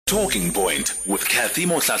Talking Point with Kathy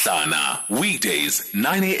Mohlahlana. Weekdays,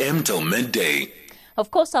 9 a.m. till midday. Of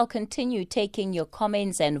course, I'll continue taking your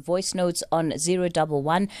comments and voice notes on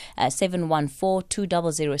 011 714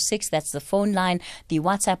 2006. That's the phone line. The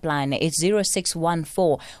WhatsApp line is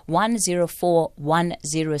 0614 104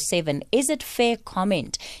 107. Is it fair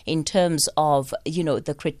comment in terms of,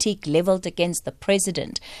 the critique leveled against the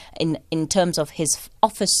president in terms of his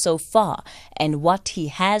office so far and what he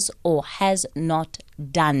has or has not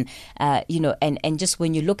done? And just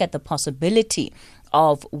when you look at the possibility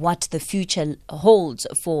of what the future holds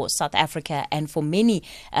for South Africa and for many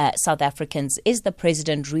South Africans, is the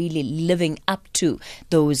president really living up to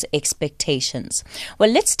those expectations? Well,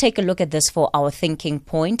 let's take a look at this for our thinking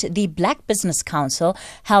point. The Black Business Council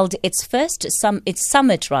held its summit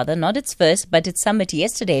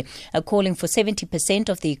yesterday, calling for 70%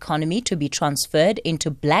 of the economy to be transferred into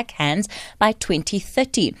black hands by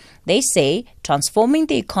 2030. They say transforming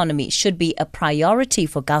the economy should be a priority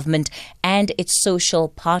for government and its social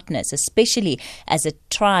partners, especially as it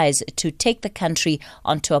tries to take the country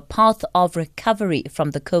onto a path of recovery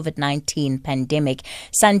from the COVID-19 pandemic.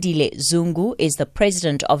 Sandile Zungu is the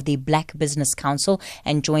president of the Black Business Council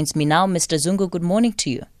and joins me now. Mr. Zungu, good morning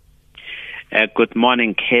to you. Good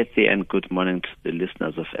morning, Kathy, and good morning to the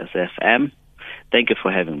listeners of SFM. Thank you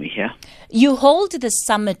for having me here. You hold the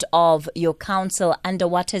summit of your council under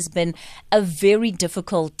what has been a very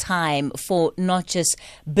difficult time for not just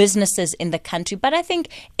businesses in the country, but I think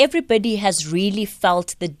everybody has really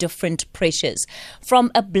felt the different pressures.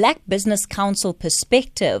 From a Black Business Council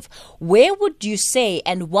perspective, where would you say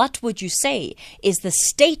and what would you say is the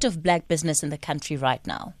state of black business in the country right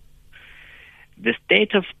now? The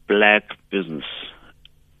state of black business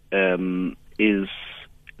is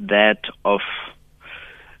that of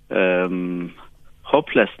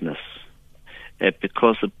hopelessness,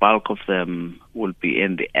 because the bulk of them will be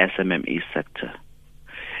in the SMME sector.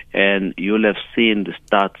 And you'll have seen the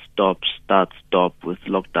start-stop with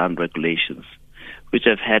lockdown regulations, which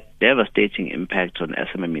have had devastating impact on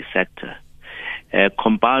SMME sector,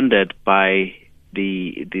 compounded by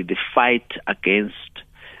the fight against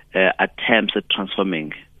attempts at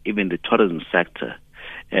transforming even the tourism sector,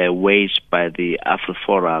 waged by the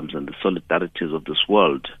Afro-Forums and the solidarities of this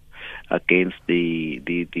world against the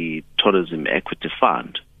Tourism Equity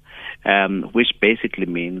Fund, which basically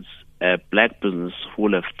means black business who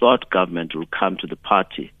will have thought government will come to the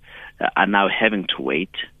party are now having to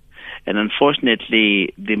wait. And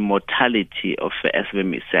unfortunately, the mortality of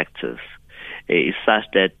SME sectors is such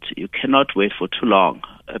that you cannot wait for too long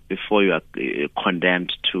before you are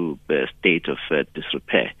condemned to a state of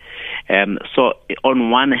disrepair. So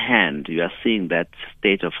on one hand, you are seeing that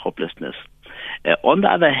state of hopelessness. On the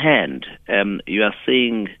other hand, you are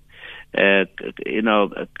seeing,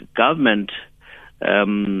 government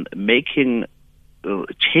making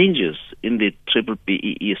changes in the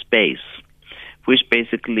BBBEE space, which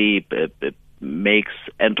basically makes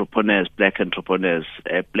entrepreneurs, black entrepreneurs,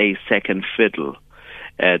 play second fiddle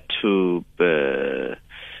to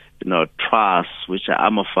trusts which are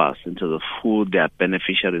amorphous in terms of who their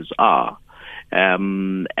beneficiaries are.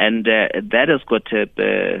 And that has got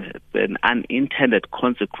an unintended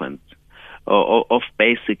consequence of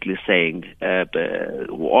basically saying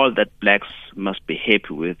all that blacks must be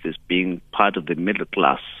happy with is being part of the middle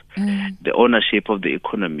class, the ownership of the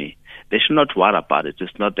economy. They should not worry about it.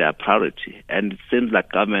 It's not their priority. And it seems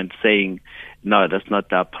like government saying, no, that's not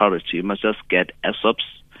their priority. You must just get ESOPs.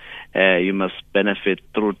 You must benefit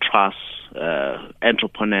through trusts,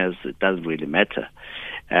 entrepreneurs. It doesn't really matter.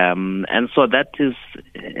 And so that is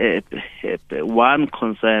one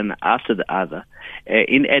concern after the other.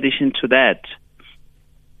 In addition to that,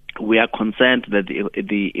 we are concerned that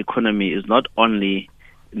the economy is not only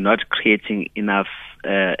not creating enough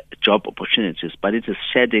job opportunities, but it is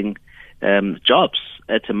shedding jobs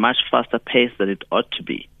at a much faster pace than it ought to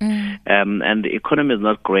be. And the economy is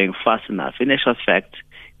not growing fast enough. In actual fact,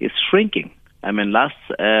 it's shrinking. I mean, last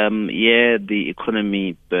year, the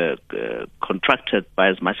economy contracted by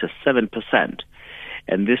as much as 7%.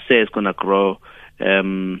 And this year is going to grow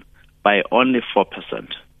by only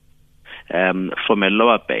 4% from a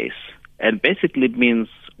lower base. And basically it means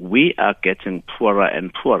we are getting poorer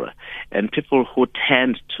and poorer. And people who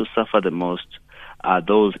tend to suffer the most are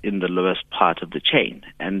those in the lowest part of the chain.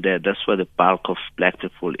 And that's where the bulk of black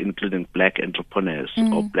people, including black entrepreneurs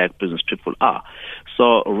or black business people, are.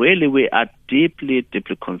 So really we are deeply,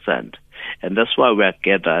 deeply concerned. And that's why we are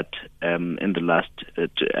gathered in the last,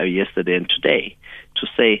 yesterday and today, to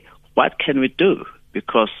say, what can we do?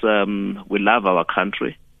 Because we love our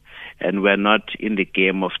country and we're not in the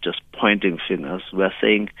game of just pointing fingers. We're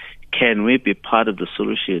saying, can we be part of the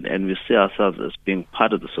solution? And we see ourselves as being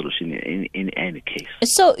part of the solution in any case.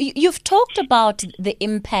 So you've talked about the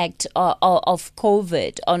impact of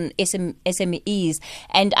COVID on SMEs,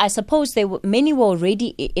 and I suppose many were already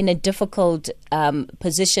in a difficult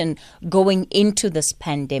position going into this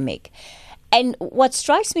pandemic. And what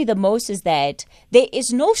strikes me the most is that there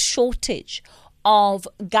is no shortage of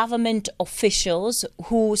government officials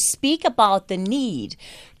who speak about the need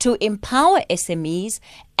to empower SMEs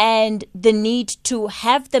and the need to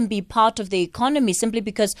have them be part of the economy simply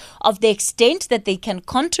because of the extent that they can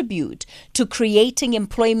contribute to creating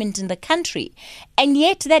employment in the country. And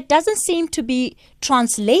yet that doesn't seem to be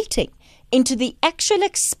translating into the actual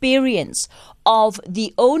experience of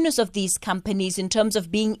the owners of these companies in terms of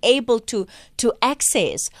being able to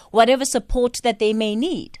access whatever support that they may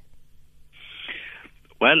need.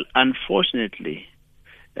 Well, unfortunately,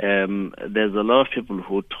 there's a lot of people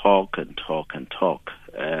who talk and talk and talk.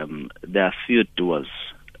 There are few doers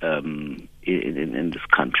in this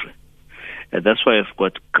country. That's why we've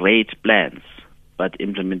got great plans, but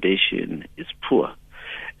implementation is poor.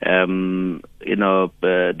 The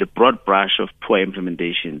broad brush of poor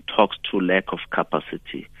implementation talks to lack of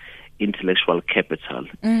capacity, intellectual capital.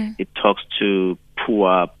 It talks to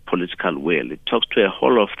poor political will. It talks to a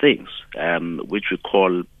whole lot of things, which we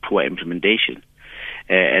call poor implementation,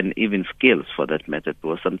 and even skills for that matter,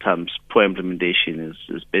 because sometimes poor implementation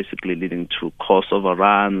is basically leading to cost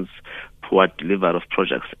overruns, poor delivery of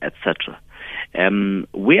projects, etc.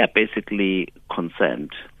 We are basically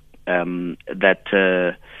concerned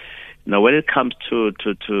that when it comes to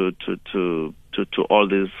all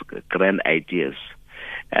these grand ideas,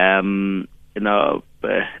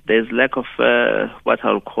 there's lack of what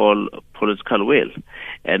I'll call political will,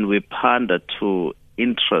 and we pander to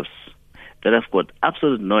interests that have got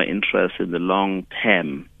absolutely no interest in the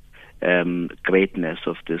long-term greatness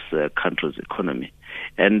of this country's economy,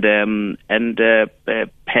 and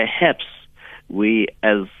perhaps we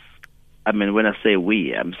when I say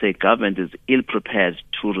we, I'm saying government is ill-prepared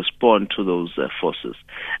to respond to those forces.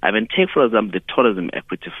 Take, for example, the Tourism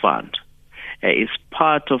Equity Fund. It's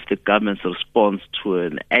part of the government's response to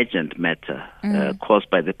an urgent matter caused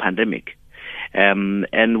by the pandemic. And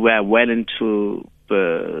we're well into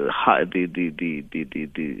the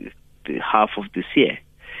half of this year.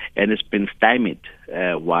 And it's been stymied.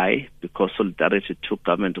 Why? Because Solidarity took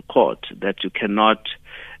government to court that you cannot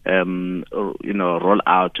roll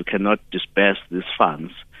out, you cannot disperse these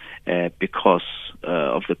funds because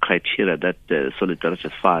of the criteria that the Solidarity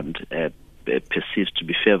Fund perceives to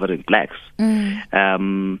be favoring blacks.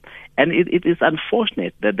 And it is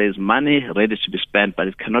unfortunate that there's money ready to be spent, but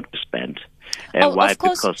it cannot be spent. Why? Of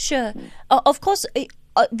course, sure. Of course,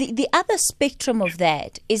 the other spectrum of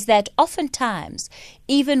that is that oftentimes,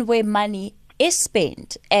 even where money is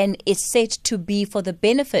spent and is said to be for the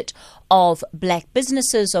benefit of black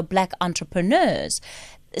businesses or black entrepreneurs,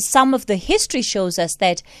 some of the history shows us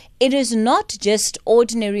that it is not just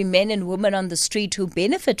ordinary men and women on the street who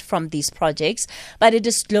benefit from these projects, but it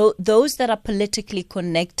is those that are politically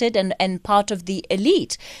connected and part of the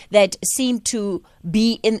elite that seem to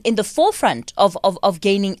be in the forefront of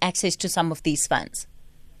gaining access to some of these funds.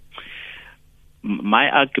 My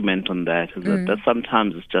argument on that is that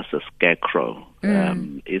sometimes it's just a scarecrow.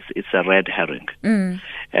 It's a red herring.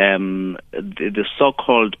 The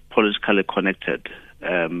so-called politically connected,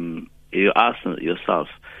 you ask yourself,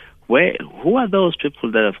 who are those people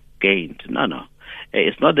that have gained? No.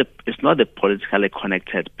 It's not the politically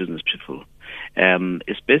connected business people.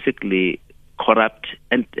 It's basically corrupt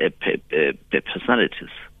and personalities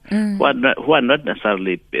who are not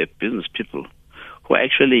necessarily business people, who are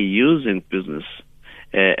actually using business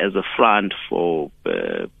as a front for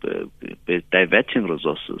diverting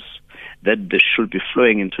resources that they should be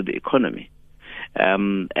flowing into the economy.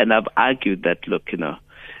 And I've argued that,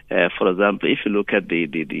 for example, if you look at the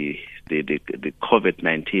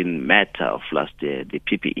COVID-19 matter of last year, the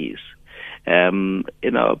PPEs,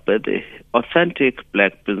 but the authentic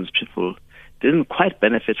black business people didn't quite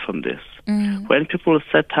benefit from this. When people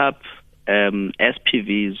set up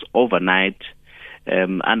SPVs overnight,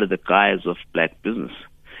 under the guise of black business.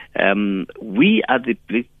 We are the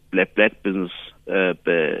black business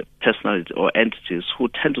personalities or entities who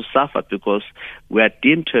tend to suffer because we are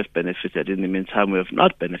deemed to have benefited. In the meantime, we have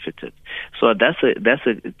not benefited. So that's a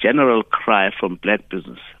general cry from black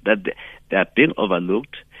business that they are being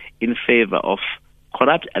overlooked in favor of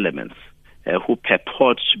corrupt elements who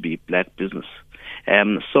purport to be black business.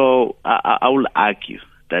 So I will argue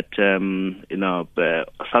that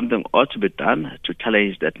something ought to be done to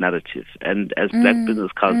challenge that narrative. And as Black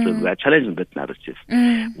Business Council, we are challenging that narrative.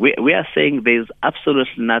 We are saying there is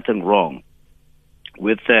absolutely nothing wrong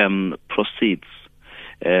with proceeds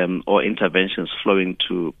or interventions flowing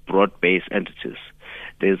to broad-based entities.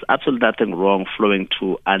 There's absolutely nothing wrong flowing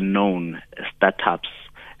to unknown startups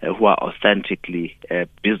who are authentically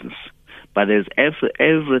business. But there's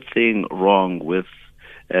everything wrong with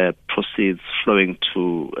proceeds flowing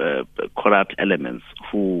to corrupt elements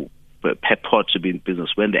who purport to be in business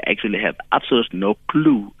when they actually have absolutely no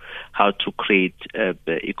clue how to create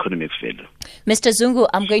economic value. Mr. Zungu,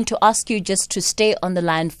 I'm going to ask you just to stay on the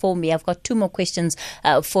line for me. I've got two more questions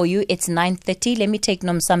for you. It's 9:30. Let me take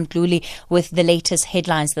Nomsa Mdluli with the latest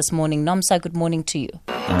headlines this morning. Nomsa, good morning to you.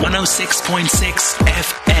 106.6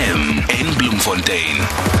 FM in Bloemfontein.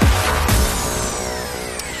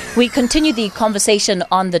 We continue the conversation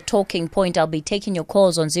on the talking point. I'll be taking your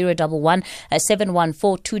calls on 011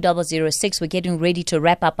 714 2006. We're getting ready to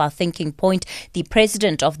wrap up our thinking point. The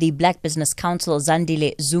president of the Black Business Council,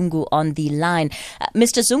 Sandile Zungu, on the line.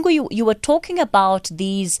 Mr. Zungu, you were talking about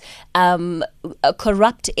these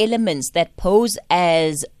corrupt elements that pose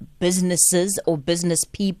as businesses or business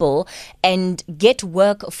people and get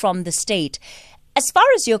work from the state. As far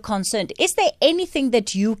as you're concerned, is there anything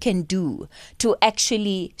that you can do to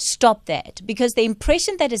actually stop that? Because the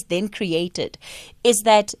impression that is then created is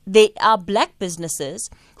that there are black businesses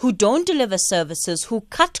who don't deliver services, who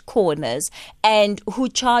cut corners, and who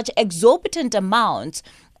charge exorbitant amounts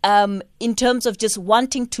in terms of just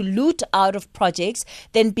wanting to loot out of projects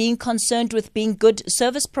than being concerned with being good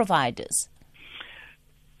service providers.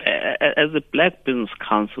 As the Black Business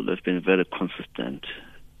Council, have been very consistent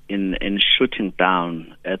in shooting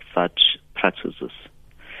down at such practices.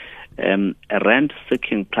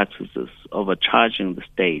 Rent-seeking practices, overcharging the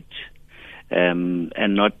state, and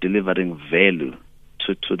not delivering value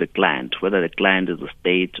to the client, whether the client is the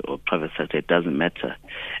state or private sector, it doesn't matter,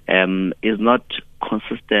 is not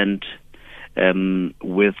consistent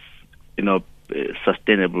with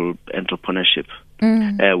sustainable entrepreneurship.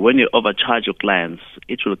 When you overcharge your clients,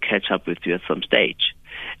 it will catch up with you at some stage.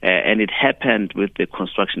 And it happened with the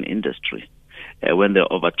construction industry when they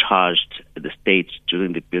overcharged the state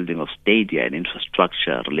during the building of stadia and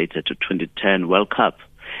infrastructure related to 2010 World Cup.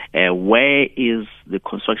 Where is the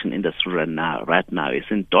construction industry right now? It's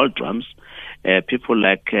in doldrums. People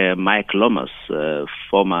like Mike Lomas,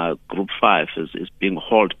 former Group 5, is being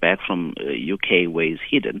hauled back from UK where he's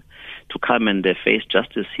hidden to come and face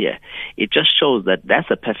justice here. It just shows that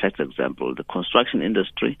that's a perfect example. The construction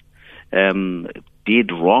industry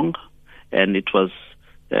did wrong, and it was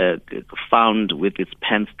found with its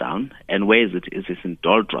pants down. And where is it? Is it in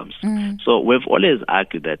doldrums? So we've always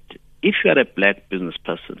argued that if you are a black business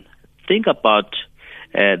person, think about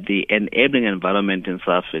the enabling environment in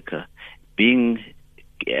South Africa being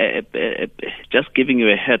just giving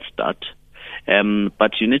you a head start,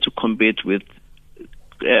 but you need to compete with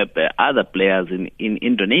other players in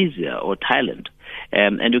Indonesia or Thailand.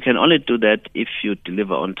 And you can only do that if you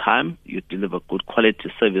deliver on time, you deliver good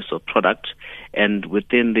quality service or product, and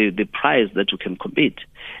within the price that you can compete.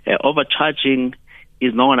 Overcharging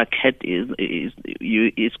is not going to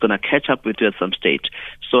it's going to catch up with you at some stage.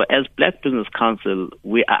 So as Black Business Council,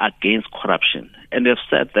 we are against corruption, and they've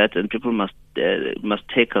said that, and people must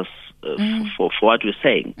take us for what we're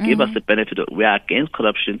saying. Give us the benefit of, we are against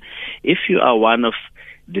corruption. If you are one of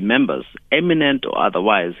the members, eminent or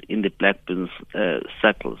otherwise, in the black business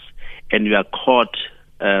circles, and you are caught,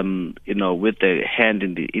 with the hand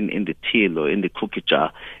in the till or in the cookie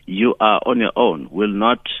jar, you are on your own. Will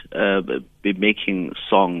not be making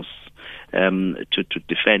songs to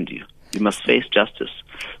defend you. You must face justice.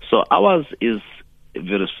 So ours is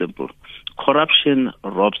very simple. Corruption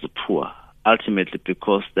robs the poor ultimately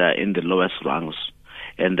because they are in the lowest rungs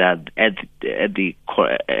and they are at the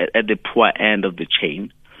poor end of the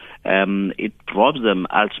chain. It robs them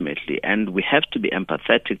ultimately, and we have to be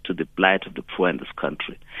empathetic to the plight of the poor in this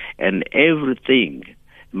country. And everything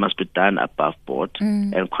must be done above board,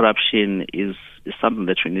 and corruption is something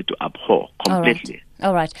that we need to abhor completely.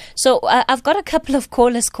 All right. So I've got a couple of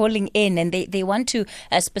callers calling in, and they want to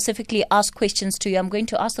specifically ask questions to you. I'm going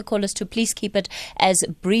to ask the callers to please keep it as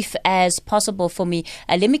brief as possible for me.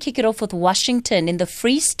 Let me kick it off with Washington in the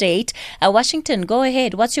Free State. Washington, go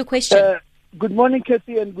ahead. What's your question? Good morning,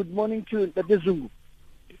 Kathy, and good morning to Dr. Zungu.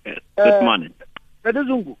 Good morning. Dr.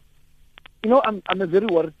 Zungu, I'm a very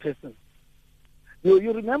worried person.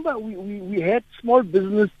 You remember we had small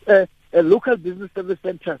business, local business service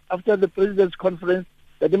centers after the President's Conference,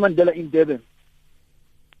 the Mandela in Durban,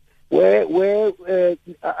 where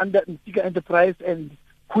under Mtika Enterprise and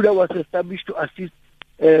Kula was established to assist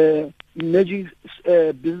emerging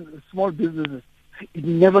small businesses. It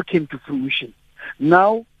never came to fruition.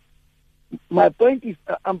 Now, my point is,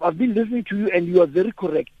 I've been listening to you, and you are very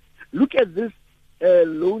correct. Look at this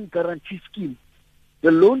loan guarantee scheme.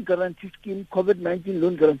 The loan guarantee scheme, COVID-19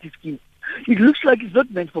 loan guarantee scheme. It looks like it's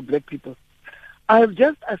not meant for black people. I have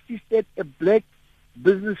just assisted a black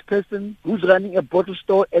business person who's running a bottle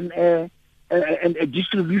store and a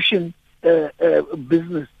distribution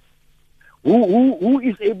business, who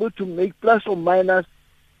is able to make plus or minus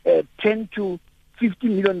 10 to 50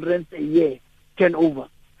 million rands a year turnover.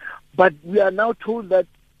 But we are now told that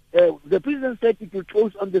the president said it will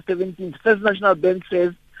close on the 17th. First National Bank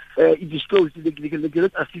says it is closed. They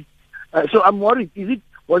cannot assist. So I'm worried.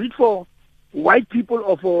 Was it for white people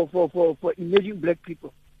or for emerging black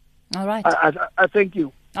people? All right. I thank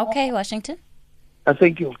you. Okay, Washington. I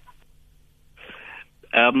thank you.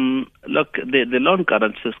 Look, the loan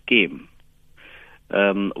guarantee scheme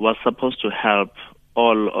was supposed to help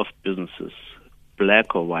all of businesses,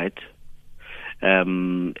 black or white.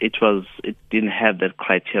 It didn't have that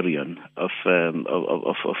criterion of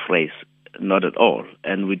race, not at all,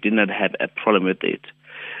 and we did not have a problem with it.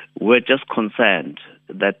 We're just concerned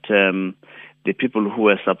that the people who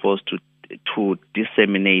were supposed to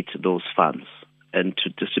disseminate those funds and to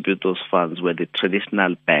distribute those funds were the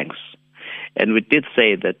traditional banks. And we did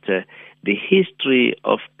say that the history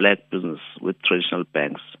of black business with traditional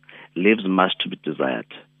banks leaves much to be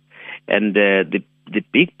desired. And the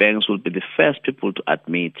big banks will be the first people to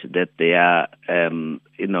admit that their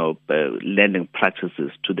lending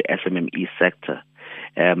practices to the SMME sector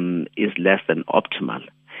is less than optimal.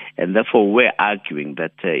 And therefore, we're arguing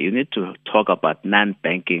that you need to talk about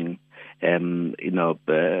non-banking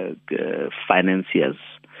financiers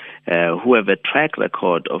who have a track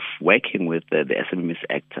record of working with the SMME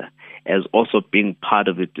sector as also being part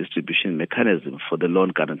of the distribution mechanism for the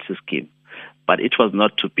loan guarantee scheme. But it was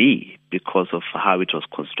not to be because of how it was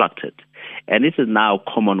constructed. And it is now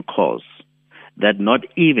common cause that not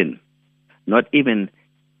even 30%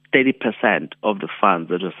 of the funds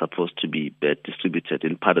that were supposed to be distributed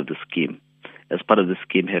as part of the scheme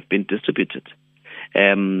have been distributed.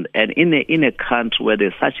 And in a country where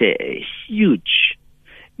there's such a huge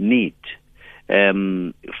need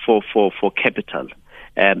for capital,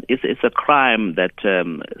 it's a crime that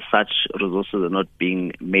such resources are not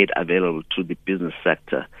being made available to the business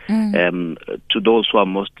sector, to those who are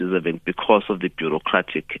most deserving because of the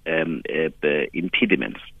bureaucratic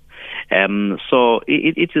impediments. So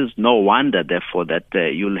it is no wonder, therefore, that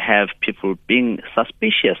you'll have people being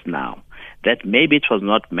suspicious now that maybe it was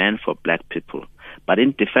not meant for black people. But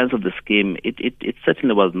in defense of the scheme, it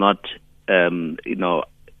certainly was not,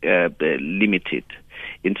 limited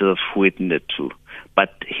in terms of who it needed to. But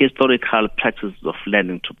historical practices of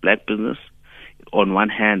lending to black business on one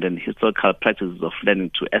hand and historical practices of lending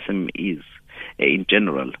to SMEs in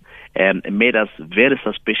general made us very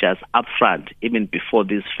suspicious upfront, even before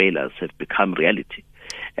these failures have become reality.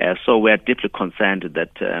 So we are deeply concerned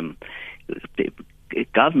that the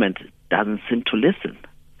government doesn't seem to listen.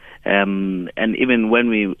 And even when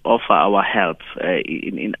we offer our help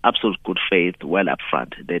in absolute good faith, well up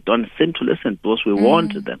front, they don't seem to listen because we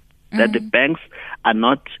warned them that the banks are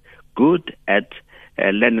not good at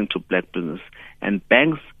lending to black business, and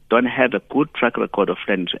banks don't have a good track record of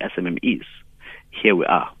lending to SMMEs. Here we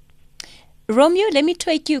are. Romeo, let me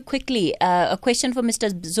take you quickly. A question for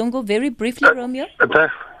Mr. Zungu, very briefly, Romeo.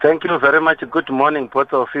 Thank you very much. Good morning,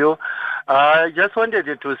 both of you. I just wanted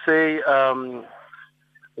to say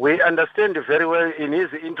we understand very well in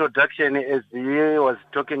his introduction as he was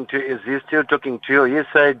talking to, as he's still talking to you, he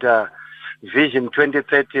said Vision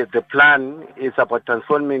 2030, the plan is about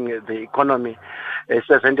transforming the economy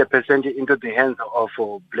 70% into the hands of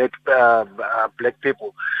black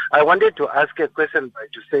people. I wanted to ask a question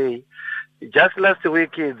to say, just last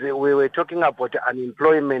week we were talking about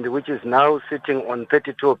unemployment, which is now sitting on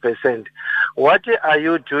 32%. What are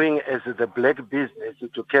you doing as the black business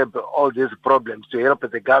to curb all these problems, to help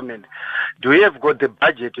the government? Do you have got the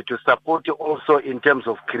budget to support also in terms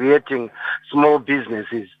of creating small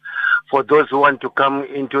businesses for those who want to come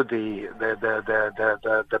into the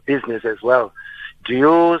business as well? Do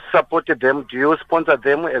you support them? Do you sponsor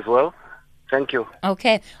them as well? Thank you.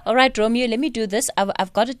 Okay. All right, Romeo, let me do this.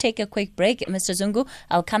 I've got to take a quick break. Mr. Zungu,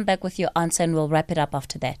 I'll come back with your answer and we'll wrap it up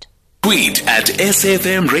after that. Tweet at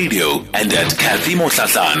SFM Radio and at Kathy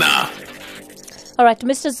Mohlahlana. All right,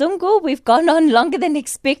 Mr. Zungu, we've gone on longer than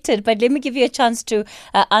expected, but let me give you a chance to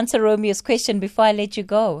answer Romeo's question before I let you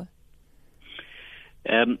go.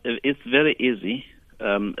 It's very easy.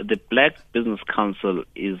 The Black Business Council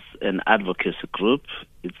is an advocacy group.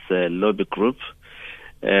 It's a lobby group.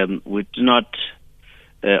 We do not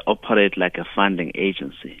operate like a funding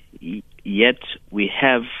agency. Yet we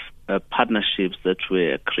have partnerships that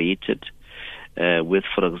were created with,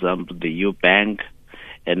 for example, the U Bank,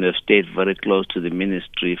 and we've stayed very close to the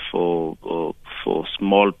Ministry for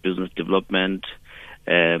Small Business Development,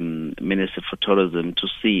 Ministry for Tourism, to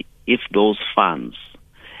see if those funds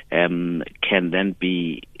can then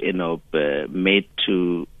be, made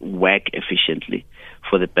to work efficiently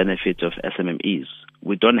for the benefit of SMMEs.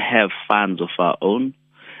 We don't have funds of our own,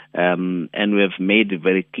 and we have made it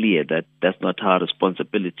very clear that that's not our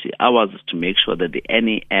responsibility. Ours is to make sure that the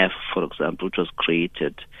NEF, for example, which was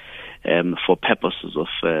created for purposes of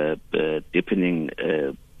deepening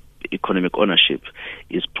economic ownership,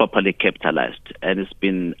 is properly capitalized, and it's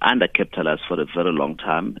been undercapitalized for a very long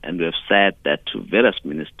time. And we have said that to various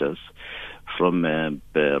ministers, from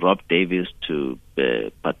Rob Davis to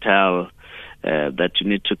Patel, that you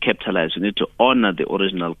need to capitalize, you need to honor the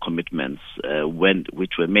original commitments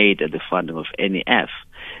which were made at the funding of NEF,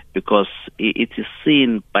 because it is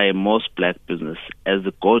seen by most black business as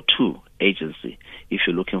the go-to agency if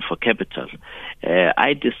you're looking for capital.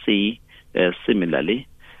 IDC, similarly,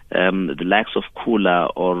 the likes of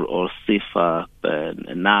Kula or SIFA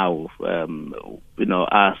now,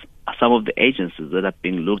 are some of the agencies that are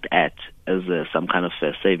being looked at as some kind of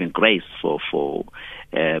saving grace for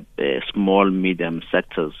small, medium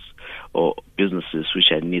sectors or businesses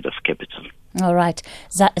which are in need of capital. All right.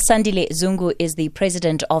 Sandile Zungu is the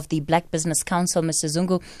president of the Black Business Council. Mr.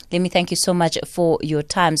 Zungu, let me thank you so much for your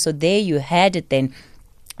time. So there you had it then.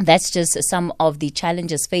 That's just some of the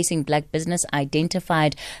challenges facing black business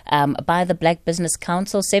identified by the Black Business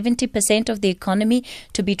Council. 70% of the economy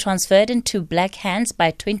to be transferred into black hands by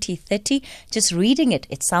 2030. Just reading it,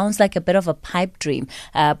 it sounds like a bit of a pipe dream.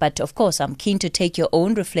 But of course, I'm keen to take your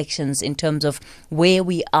own reflections in terms of where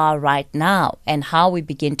we are right now and how we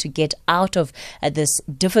begin to get out of this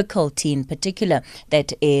difficulty in particular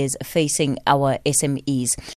that is facing our SMEs.